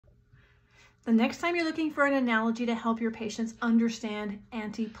The next time you're looking for an analogy to help your patients understand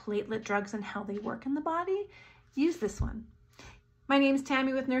antiplatelet drugs and how they work in the body, use this one. My name is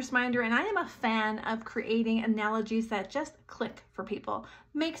Tammy with NurseMinder, and I am a fan of creating analogies that just click for people,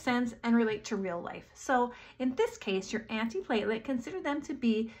 make sense, and relate to real life. So in this case, your antiplatelet, consider them to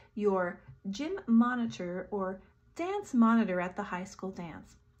be your gym monitor or dance monitor at the high school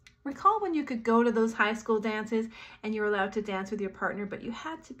dance. Recall when you could go to those high school dances and you were allowed to dance with your partner, but you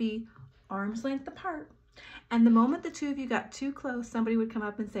had to be arm's length apart. And the moment the two of you got too close, somebody would come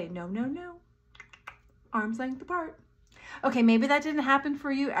up and say, no, no, no, arm's length apart. Okay, maybe that didn't happen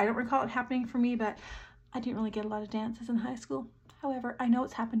for you. I don't recall it happening for me, but I didn't really get a lot of dances in high school. However, I know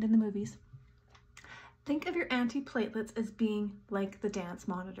it's happened in the movies. Think of your antiplatelets as being like the dance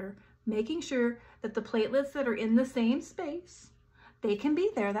monitor, making sure that the platelets that are in the same space, they can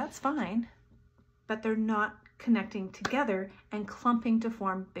be there, that's fine, but they're not connecting together and clumping to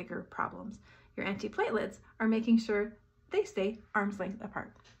form bigger problems. Your antiplatelets are making sure they stay arm's length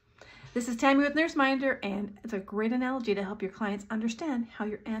apart. This is Tammy with NurseMinder, and it's a great analogy to help your clients understand how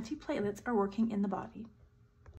your antiplatelets are working in the body.